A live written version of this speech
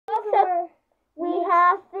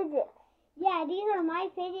yeah, these are my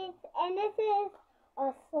fidgets, and this is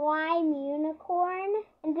a slime unicorn.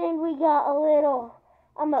 And then we got a little,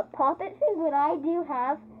 a puppet thing, but I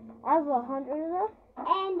have 100 of them.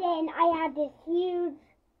 And then I have this huge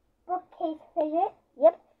bookcase fidget.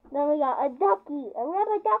 Yep. Then we got a ducky, a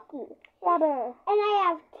rubber ducky. Rubber. And I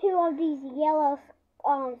have 2 of these yellow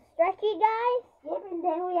stretchy guys. Yep, and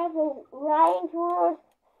then we have a riding towards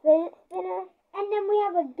fidget spinner. And then we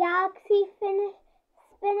have a galaxy spinner.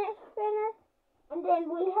 And then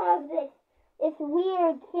we have this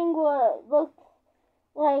weird thing where it looks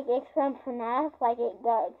like it's from FNAF, like it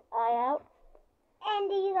got its eye out.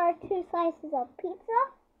 And these are 2 slices of pizza.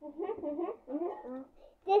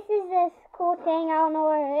 This is this cool thing, I don't know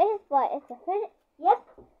what it is, but it's a fidget. Yep.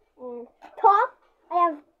 And top, I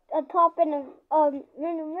have a top and a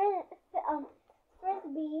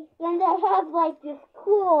frisbee. And they have like this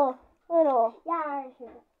cool little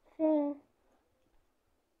thing.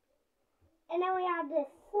 And then we have this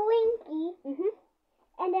slinky.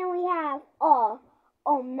 And then we have a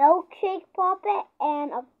milkshake puppet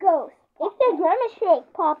and a ghost. It's the Grimace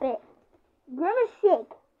Shake puppet. Grimace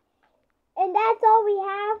Shake. And that's all we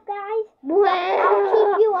have, guys. I'll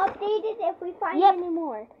keep you updated if we find any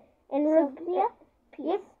more. And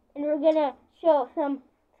Peace. And we're gonna show some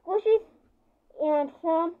squishies and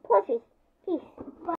some plushies. Peace.